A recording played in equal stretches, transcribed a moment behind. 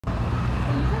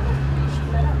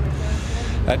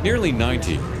At nearly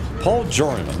 90, Paul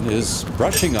Jorimann is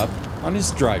brushing up on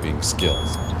his driving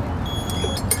skills.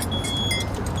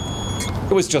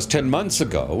 It was just 10 months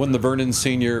ago when the Vernon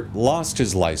senior lost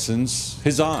his license.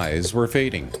 His eyes were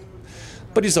fading.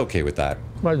 But he's okay with that.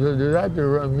 Might as well do that to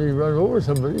run over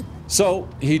somebody. So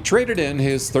he traded in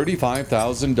his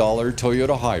 $35,000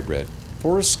 Toyota Hybrid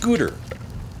for a scooter.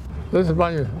 This is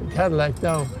my Cadillac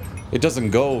now. It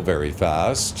doesn't go very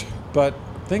fast, but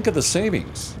think of the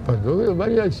savings. But look at the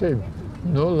money I saved.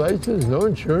 No license, no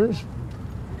insurance.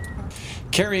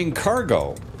 Carrying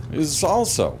cargo is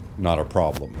also not a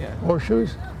problem.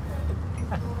 Horseshoes.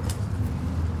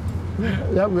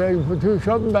 That way I can put 2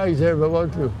 shopping bags there if I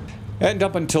want to. And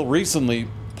up until recently,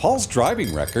 Paul's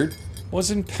driving record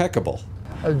was impeccable.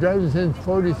 I've been driving since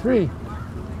 '43.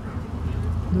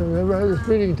 I never had a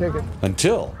speeding ticket.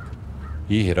 Until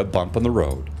he hit a bump on the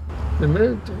road. The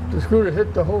minute the scooter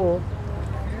hit the hole,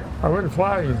 I went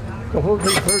flying. The whole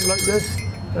thing turned like this,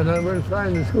 and I went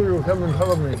flying. The scooter would come and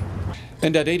cover me.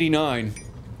 And at 89,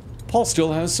 Paul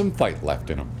still has some fight left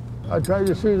in him. I tried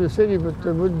to sue the city, but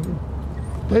they wouldn't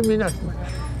pay me nothing.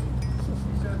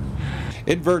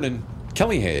 In Vernon,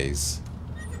 Kelly Hayes,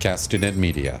 Castanet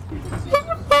Media.